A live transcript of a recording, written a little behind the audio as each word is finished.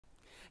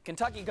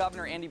Kentucky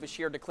Governor Andy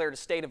Beshear declared a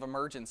state of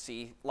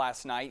emergency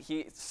last night.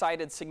 He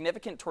cited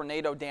significant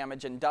tornado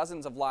damage and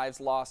dozens of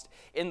lives lost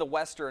in the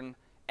western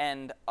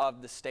end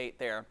of the state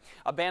there.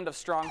 A band of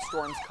strong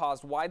storms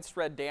caused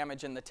widespread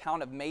damage in the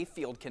town of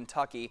Mayfield,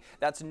 Kentucky.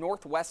 That's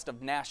northwest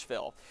of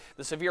Nashville.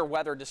 The severe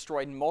weather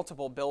destroyed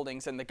multiple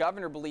buildings, and the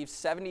governor believes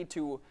 70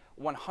 to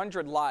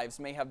 100 lives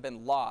may have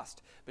been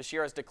lost.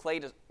 Beshear has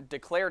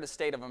declared a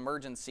state of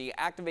emergency,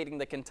 activating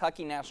the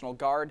Kentucky National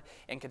Guard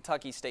and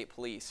Kentucky State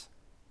Police.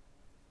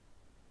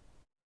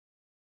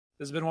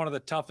 This has been one of the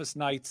toughest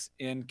nights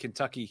in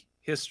Kentucky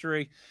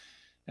history,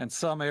 and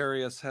some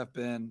areas have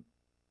been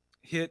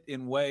hit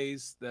in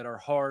ways that are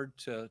hard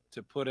to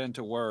put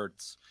into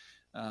words.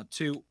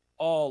 To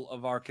all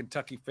of our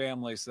Kentucky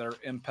families that are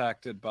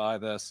impacted by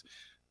this,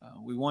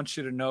 we want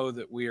you to know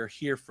that we are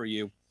here for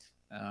you.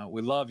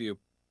 We love you.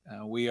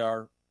 We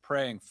are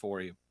praying for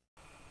you.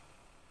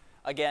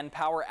 Again,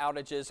 power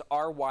outages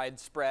are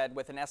widespread,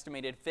 with an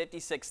estimated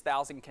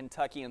 56,000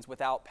 Kentuckians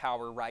without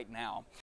power right now.